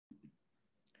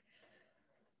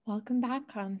Welcome back,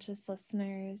 conscious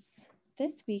listeners.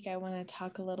 This week, I want to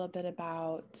talk a little bit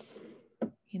about,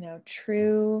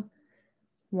 true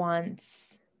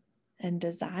wants and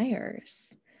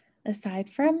desires. Aside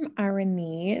from our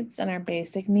needs and our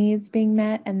basic needs being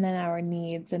met, and then our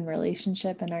needs in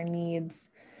relationship and our needs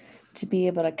to be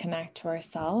able to connect to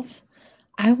ourselves,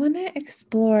 I want to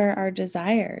explore our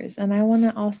desires, and I want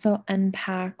to also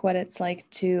unpack what it's like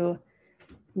to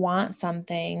want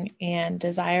something and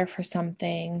desire for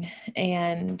something,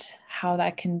 and how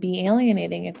that can be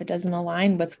alienating if it doesn't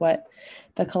align with what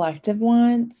the collective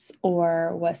wants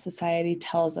or what society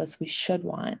tells us we should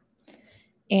want.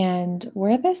 And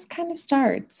where this kind of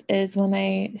starts is when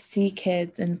I see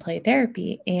kids in play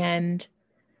therapy, and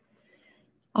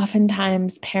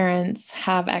oftentimes parents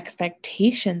have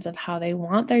expectations of how they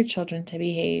want their children to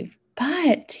behave.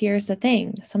 But here's the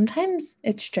thing, sometimes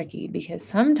it's tricky because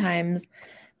sometimes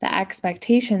the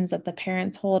expectations that the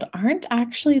parents hold aren't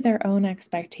actually their own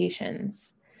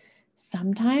expectations.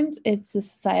 Sometimes it's the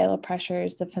societal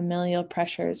pressures, the familial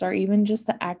pressures, or even just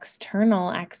the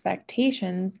external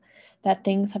expectations that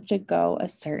things have to go a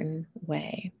certain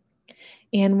way.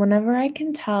 And whenever I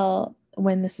can tell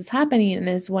when this is happening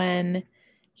is when,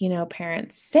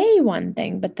 parents say one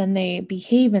thing, but then they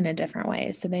behave in a different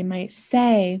way. So they might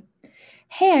say,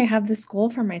 hey, I have this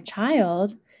goal for my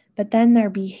child, but then their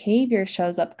behavior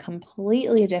shows up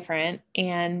completely different.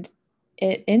 And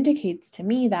it indicates to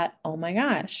me that, oh my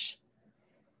gosh,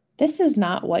 this is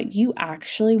not what you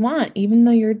actually want, even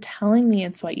though you're telling me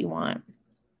it's what you want.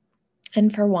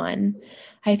 And for one,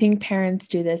 I think parents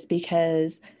do this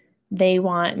because they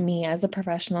want me as a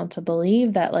professional to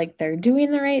believe that like they're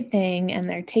doing the right thing and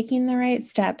they're taking the right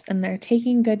steps and they're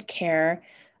taking good care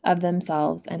of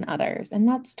themselves and others. And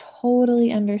that's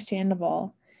totally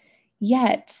understandable.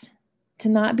 Yet, to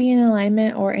not be in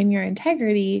alignment or in your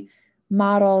integrity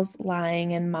models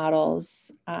lying and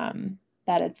models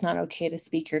that it's not okay to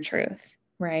speak your truth,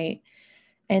 right?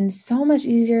 And so much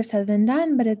easier said than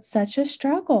done, but it's such a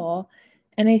struggle.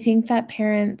 And I think that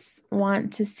parents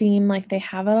want to seem like they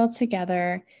have it all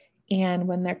together. And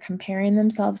when they're comparing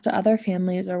themselves to other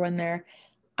families, or when they're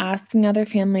asking other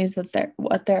families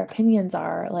what their opinions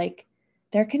are, like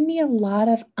there can be a lot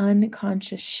of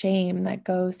unconscious shame that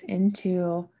goes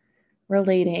into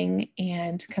relating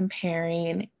and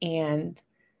comparing and,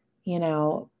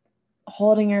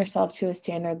 holding yourself to a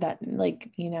standard that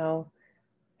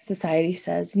society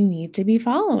says you need to be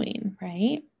following,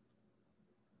 right?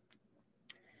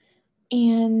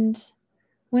 And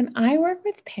when I work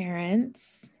with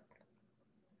parents,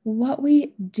 what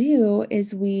we do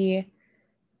is we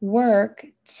work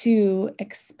to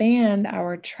expand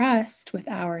our trust with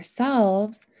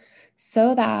ourselves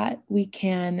so that we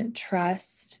can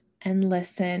trust and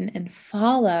listen and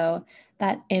follow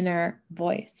that inner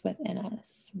voice within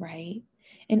us, right?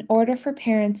 In order for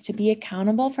parents to be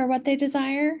accountable for what they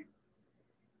desire,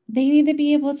 they need to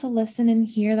be able to listen and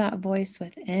hear that voice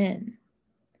within.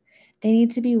 They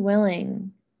need to be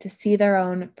willing to see their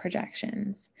own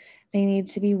projections. They need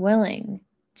to be willing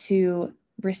to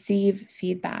receive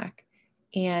feedback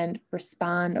and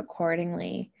respond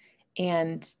accordingly,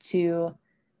 and to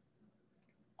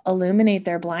illuminate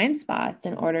their blind spots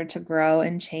in order to grow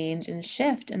and change and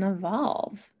shift and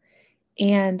evolve.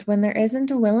 And when there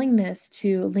isn't a willingness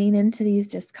to lean into these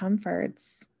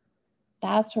discomforts,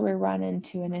 that's where we run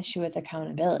into an issue with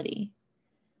accountability.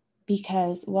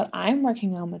 Because what I'm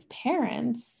working on with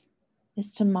parents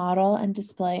is to model and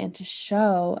display and to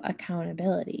show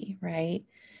accountability, right?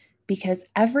 Because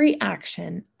every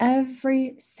action,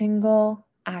 every single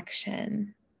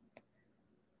action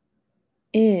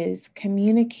is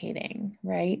communicating,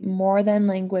 right? More than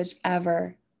language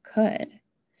ever could.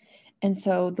 And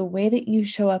so the way that you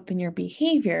show up in your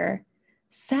behavior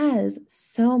says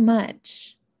so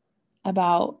much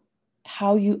about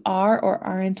how you are or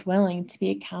aren't willing to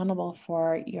be accountable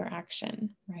for your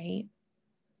action, right?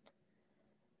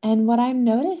 And what I'm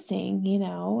noticing,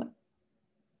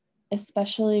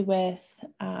 especially with,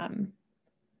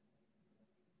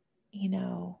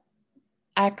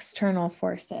 external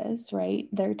forces, right?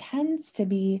 There tends to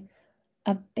be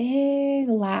a big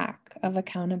lack of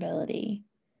accountability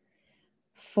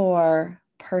for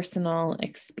personal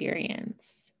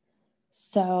experience.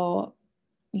 So,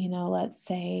 let's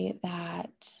say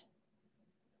that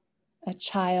a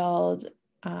child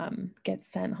gets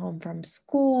sent home from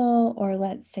school, or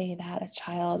let's say that a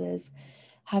child is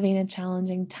having a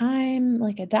challenging time,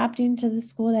 like adapting to the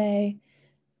school day.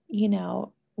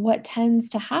 What tends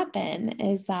to happen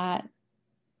is that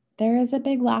there is a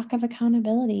big lack of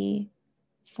accountability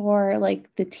for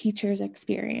like the teacher's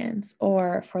experience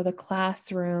or for the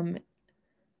classroom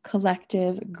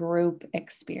collective group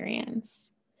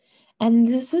experience. And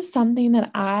this is something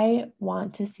that I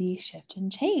want to see shift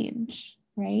and change,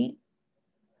 right?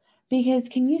 Because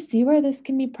can you see where this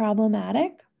can be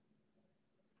problematic?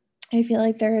 I feel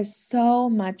like there is so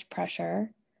much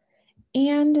pressure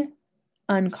and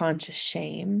unconscious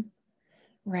shame,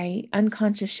 right?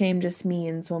 Unconscious shame just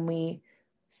means when we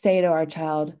say to our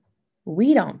child,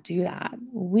 we don't do that.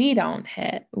 We don't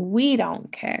hit. We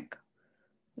don't kick.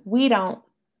 We don't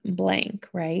blank,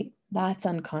 right? That's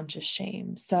unconscious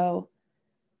shame. So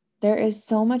there is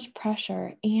so much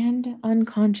pressure and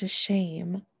unconscious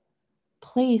shame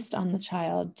placed on the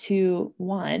child to,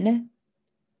 one,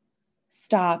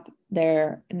 stop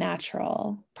their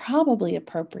natural, probably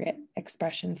appropriate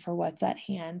expression for what's at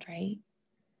hand, right?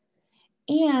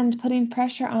 And putting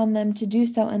pressure on them to do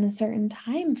so in a certain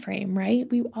time frame, right?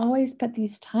 We always put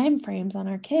these time frames on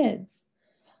our kids.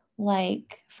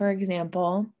 Like, for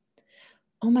example,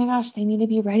 oh my gosh, they need to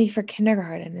be ready for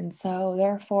kindergarten. And so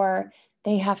therefore,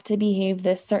 they have to behave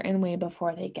this certain way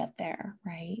before they get there,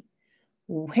 right?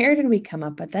 Where did we come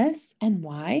up with this and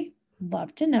why?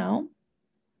 Love to know.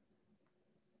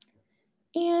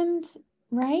 And,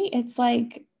 right, it's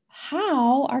like,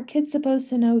 how are kids supposed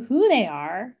to know who they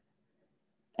are,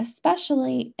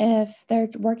 especially if they're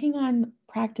working on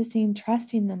practicing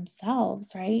trusting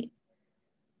themselves, right?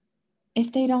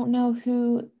 If they don't know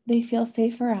who they feel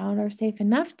safe around or safe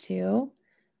enough to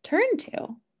turn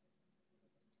to,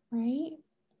 right?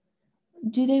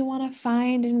 Do they want to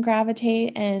find and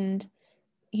gravitate and,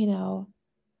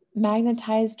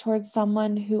 magnetize towards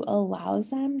someone who allows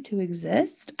them to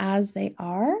exist as they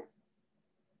are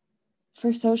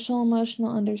for social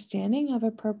emotional understanding of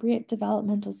appropriate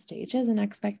developmental stages and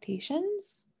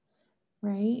expectations,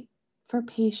 right? For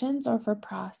patience or for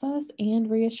process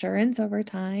and reassurance over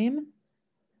time?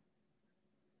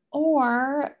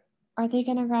 Or are they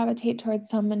going to gravitate towards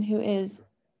someone who is,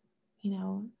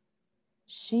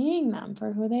 seeing them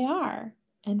for who they are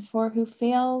and for who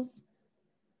fails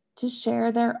to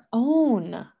share their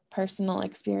own personal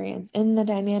experience in the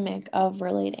dynamic of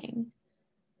relating,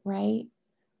 right?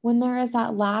 When there is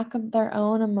that lack of their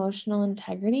own emotional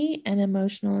integrity and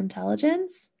emotional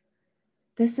intelligence,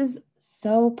 this is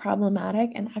so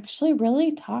problematic and actually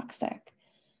really toxic,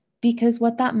 because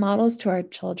what that models to our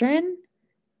children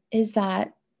is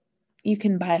that you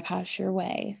can bypass your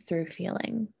way through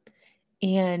feeling,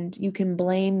 and you can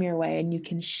blame your way and you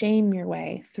can shame your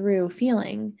way through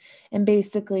feeling. And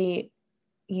basically,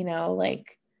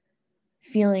 like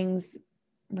feelings,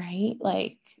 right?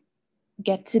 Like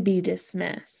get to be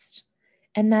dismissed.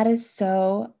 And that is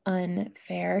so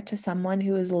unfair to someone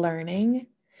who is learning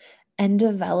and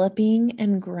developing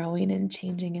and growing and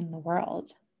changing in the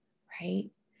world, right?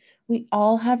 We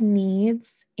all have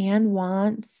needs and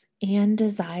wants and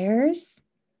desires.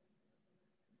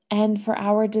 And for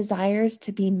our desires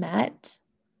to be met,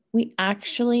 we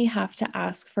actually have to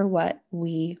ask for what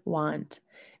we want.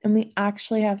 And we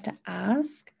actually have to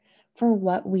ask for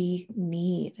what we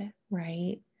need,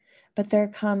 right? But there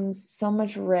comes so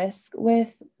much risk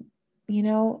with,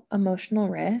 emotional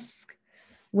risk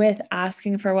with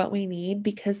asking for what we need,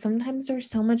 because sometimes there's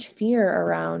so much fear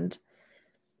around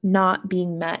not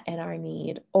being met in our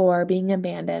need or being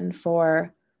abandoned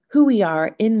for who we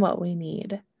are in what we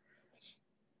need.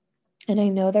 And I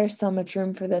know there's so much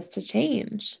room for this to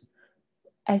change.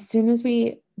 As soon as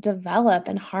we develop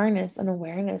and harness an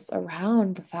awareness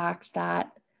around the fact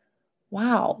that,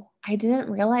 wow, I didn't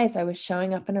realize I was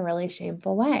showing up in a really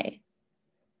shameful way.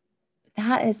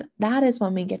 That is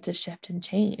when we get to shift and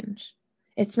change.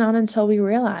 It's not until we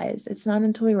realize, it's not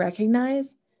until we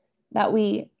recognize that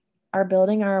we are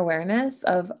building our awareness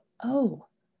of, oh,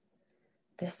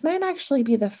 this might actually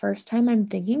be the first time I'm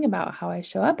thinking about how I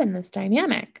show up in this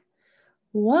dynamic.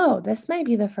 Whoa, this might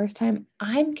be the first time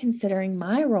I'm considering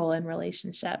my role in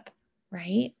relationship,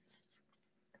 right?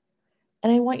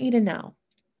 And I want you to know,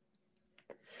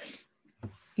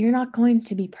 you're not going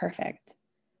to be perfect.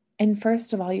 And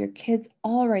first of all, your kids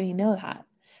already know that.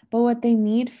 But what they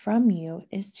need from you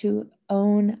is to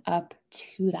own up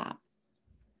to that.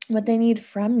 What they need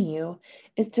from you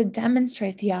is to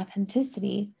demonstrate the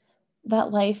authenticity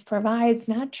that life provides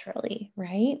naturally,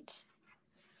 right?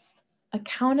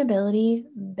 Accountability,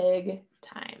 big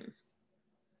time.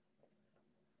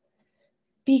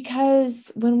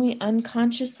 Because when we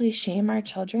unconsciously shame our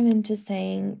children into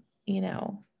saying,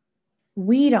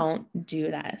 we don't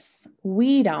do this,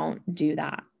 we don't do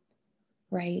that,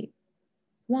 right?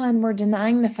 One, we're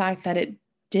denying the fact that it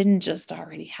didn't just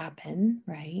already happen,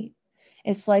 right?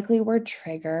 It's likely we're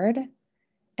triggered,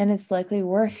 and it's likely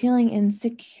we're feeling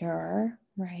insecure,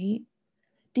 right?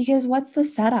 Because what's the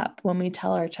setup when we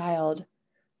tell our child,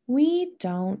 we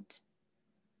don't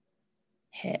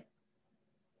hit?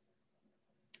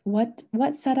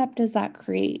 What setup does that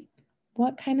create?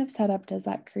 What kind of setup does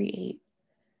that create?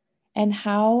 And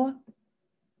how,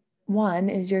 one,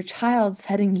 is your child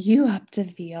setting you up to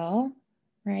feel,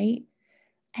 right?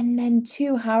 And then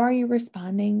two, how are you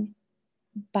responding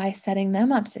by setting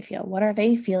them up to feel? What are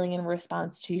they feeling in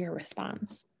response to your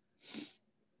response?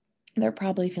 They're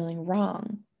probably feeling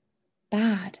wrong,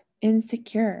 bad,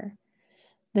 insecure,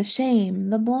 the shame,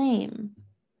 the blame,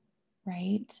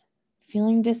 right?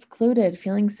 Feeling discluded,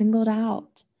 feeling singled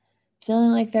out,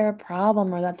 feeling like they're a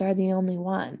problem or that they're the only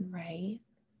one, right?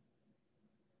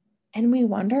 And we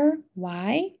wonder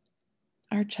why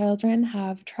our children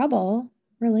have trouble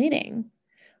relating,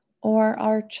 or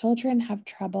our children have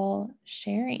trouble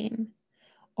sharing,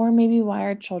 or maybe why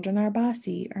our children are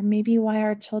bossy, or maybe why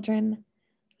our children,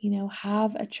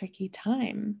 have a tricky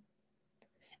time.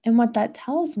 And what that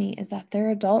tells me is that their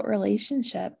adult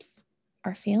relationships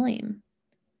are failing.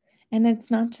 And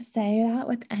it's not to say that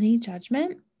with any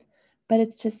judgment, but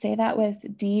it's to say that with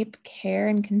deep care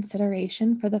and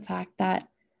consideration for the fact that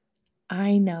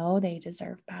I know they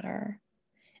deserve better.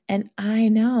 And I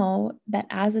know that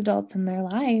as adults in their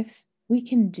life, we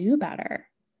can do better,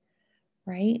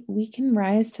 right? We can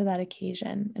rise to that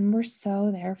occasion, and we're so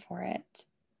there for it,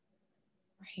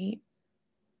 right?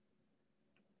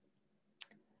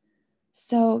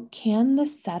 So, can the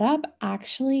setup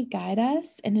actually guide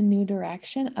us in a new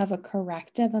direction of a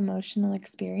corrective emotional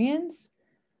experience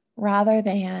rather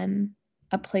than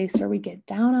a place where we get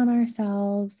down on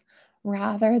ourselves,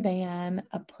 rather than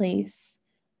a place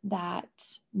that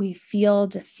we feel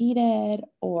defeated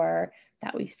or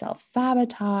that we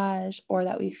self-sabotage or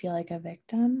that we feel like a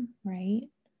victim, right?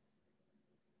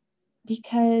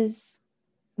 Because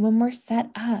when we're set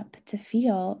up to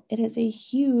feel, it is a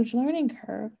huge learning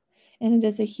curve and it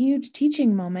is a huge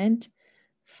teaching moment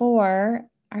for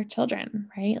our children,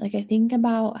 right? Like I think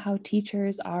about how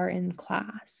teachers are in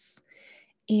class.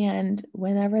 And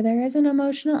whenever there is an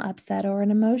emotional upset or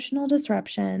an emotional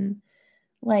disruption,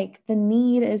 like the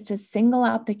need is to single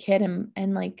out the kid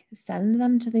and like send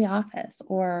them to the office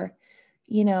or,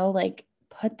 like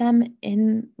put them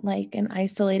in like an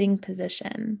isolating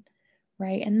position,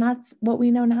 right? And that's what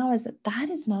we know now is that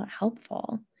is not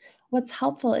helpful. What's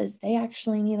helpful is they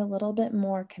actually need a little bit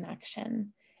more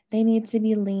connection. They need to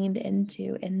be leaned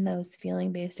into in those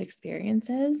feeling-based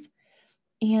experiences.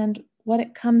 And what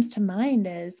it comes to mind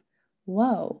is,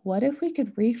 whoa, what if we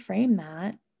could reframe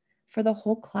that for the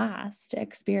whole class to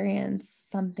experience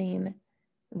something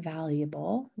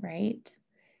valuable, right?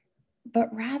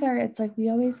 But rather, it's like we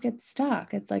always get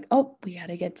stuck. It's like, oh, we got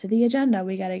to get to the agenda.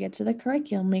 We got to get to the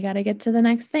curriculum. We got to get to the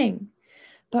next thing.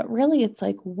 But really, it's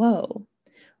like, whoa,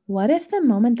 what if the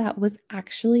moment that was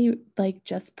actually like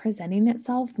just presenting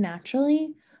itself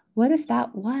naturally, what if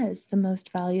that was the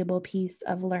most valuable piece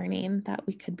of learning that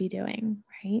we could be doing,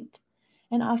 right?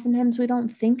 And oftentimes we don't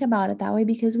think about it that way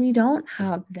because we don't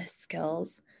have the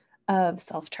skills of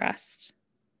self-trust.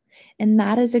 And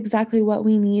that is exactly what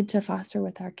we need to foster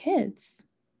with our kids.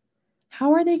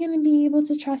 How are they going to be able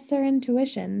to trust their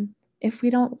intuition if we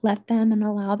don't let them and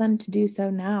allow them to do so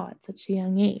now at such a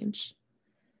young age?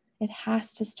 It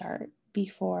has to start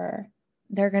before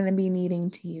they're going to be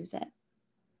needing to use it.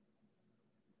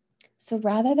 So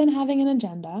rather than having an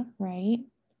agenda, right?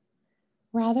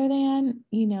 Rather than,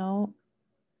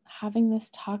 having this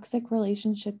toxic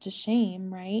relationship to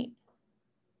shame, right?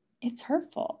 It's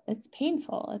hurtful, it's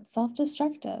painful, it's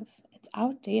self-destructive, it's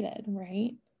outdated,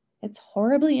 right? It's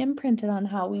horribly imprinted on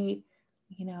how we,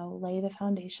 lay the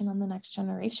foundation on the next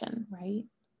generation, right?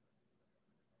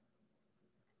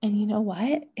 And you know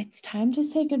what? It's time to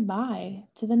say goodbye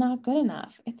to the not good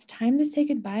enough. It's time to say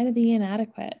goodbye to the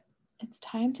inadequate. It's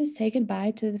time to say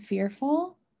goodbye to the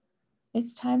fearful.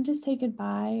 It's time to say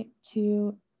goodbye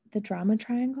to the drama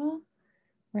triangle,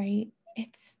 right?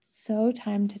 It's so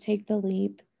time to take the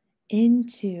leap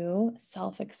into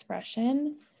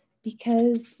self-expression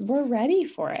because we're ready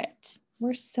for it.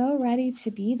 We're so ready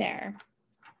to be there.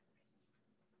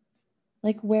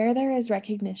 Like where there is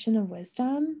recognition of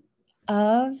wisdom,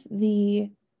 of the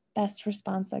best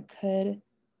response that could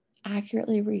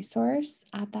accurately resource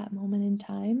at that moment in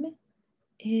time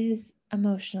is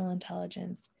emotional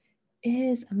intelligence,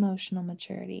 is emotional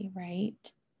maturity,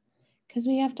 right? Because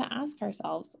we have to ask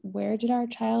ourselves, where did our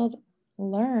child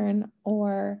learn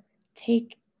or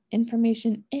take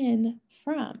information in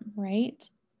from, right?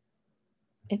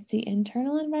 It's the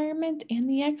internal environment and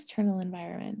the external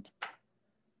environment,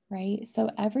 right? So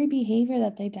every behavior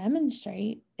that they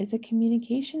demonstrate is a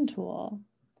communication tool.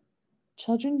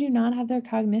 children do not have their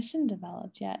cognition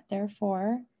developed yet.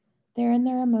 Therefore, they're in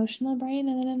their emotional brain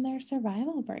and then in their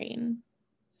survival brain.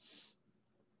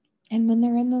 And when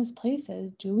they're in those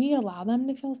places, do we allow them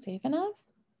to feel safe enough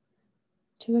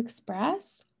to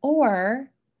express?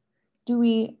 Or do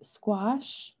we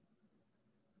squash,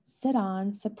 sit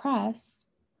on, suppress,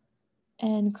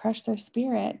 and crush their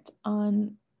spirit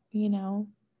on,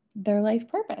 their life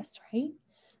purpose, right?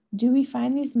 Do we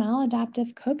find these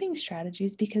maladaptive coping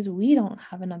strategies because we don't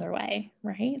have another way,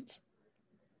 right?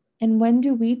 And when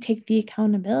do we take the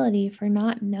accountability for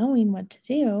not knowing what to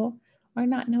do or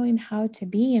not knowing how to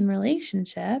be in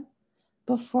relationship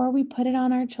before we put it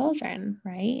on our children,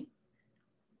 right?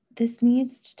 This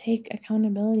needs to take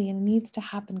accountability and it needs to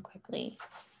happen quickly,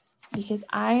 because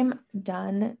I'm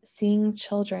done seeing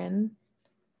children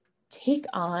take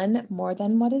on more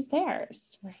than what is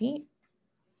theirs, right?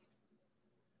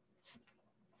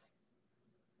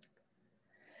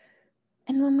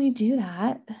 And when we do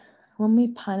that, when we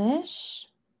punish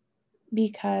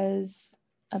because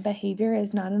a behavior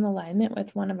is not in alignment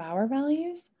with one of our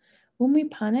values, when we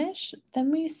punish,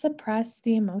 then we suppress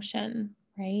the emotion,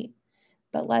 right?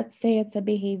 But let's say it's a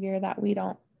behavior that we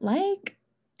don't like,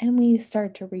 and we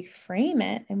start to reframe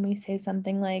it and we say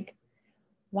something like,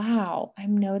 wow,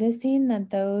 I'm noticing that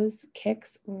those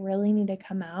kicks really need to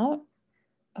come out.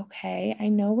 Okay, I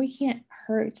know we can't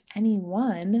hurt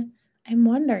anyone. I'm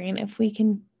wondering if we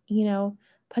can,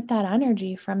 put that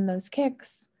energy from those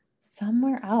kicks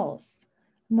somewhere else.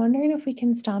 I'm wondering if we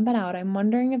can stomp it out. I'm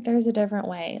wondering if there's a different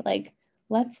way. Like,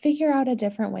 let's figure out a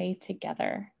different way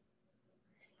together.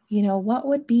 What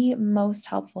would be most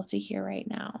helpful to hear right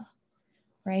now,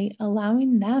 right?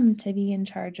 Allowing them to be in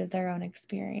charge of their own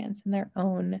experience and their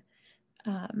own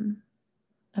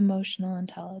emotional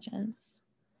intelligence.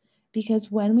 Because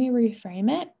when we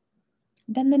reframe it,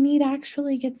 then the need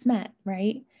actually gets met,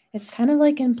 right? It's kind of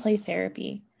like in play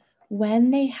therapy.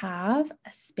 When they have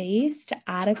a space to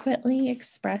adequately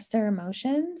express their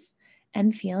emotions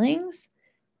and feelings,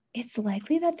 it's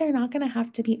likely that they're not going to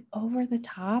have to be over the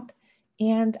top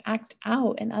and act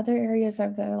out in other areas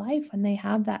of their life when they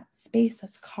have that space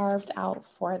that's carved out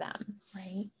for them,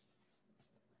 right?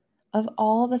 Of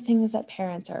all the things that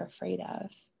parents are afraid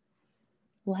of,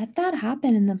 let that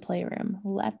happen in the playroom.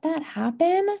 Let that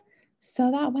happen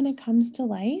so that when it comes to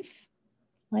life,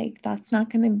 like it's not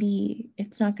going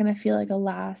to feel like a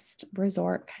last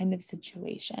resort kind of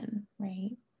situation,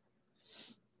 right?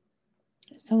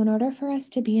 So in order for us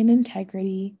to be in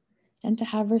integrity and to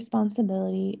have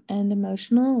responsibility and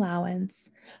emotional allowance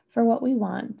for what we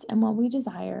want and what we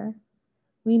desire,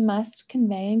 we must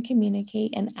convey and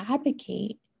communicate and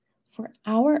advocate for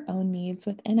our own needs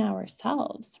within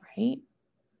ourselves, right?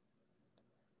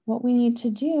 What we need to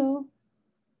do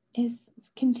is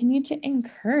continue to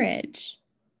encourage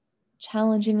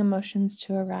challenging emotions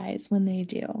to arise when they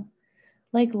do.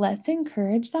 Like, let's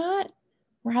encourage that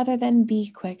rather than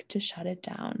be quick to shut it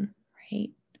down,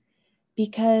 right?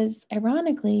 Because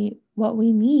ironically, what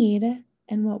we need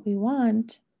and what we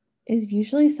want is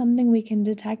usually something we can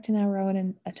detect in our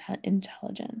own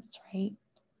intelligence, right?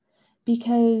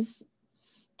 Because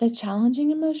the challenging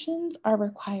emotions are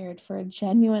required for a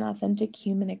genuine, authentic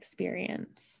human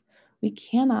experience. We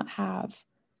cannot have,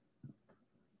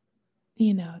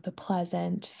 the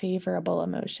pleasant, favorable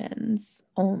emotions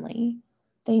only.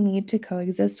 They need to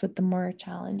coexist with the more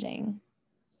challenging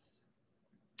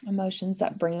emotions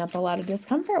that bring up a lot of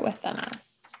discomfort within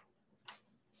us.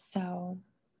 So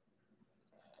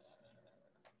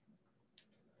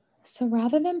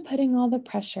rather than putting all the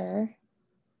pressure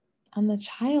on the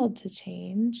child to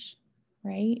change,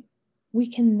 right, we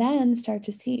can then start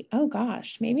to see, oh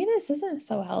gosh, maybe this isn't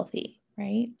so healthy,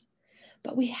 right?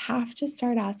 But we have to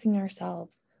start asking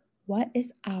ourselves, what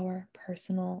is our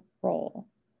personal role,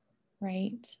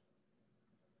 right?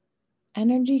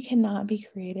 Energy cannot be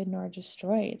created nor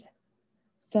destroyed.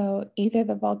 So either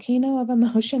the volcano of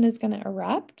emotion is going to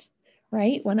erupt,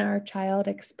 right, when our child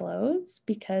explodes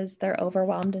because they're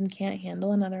overwhelmed and can't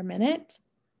handle another minute,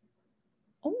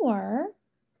 or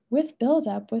with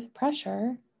buildup, with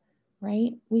pressure,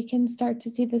 right, we can start to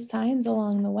see the signs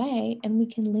along the way and we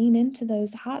can lean into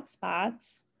those hot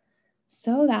spots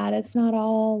so that it's not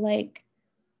all like,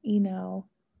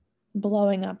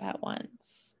 blowing up at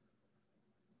once.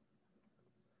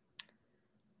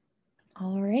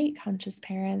 All right, conscious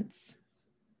parents.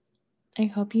 I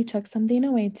hope you took something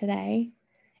away today.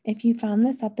 If you found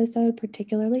this episode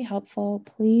particularly helpful,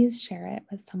 please share it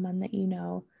with someone that you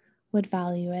know would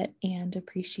value it and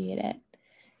appreciate it.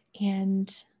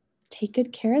 And take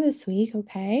good care this week,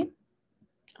 okay?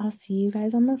 I'll see you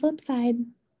guys on the flip side.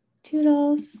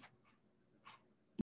 Toodles.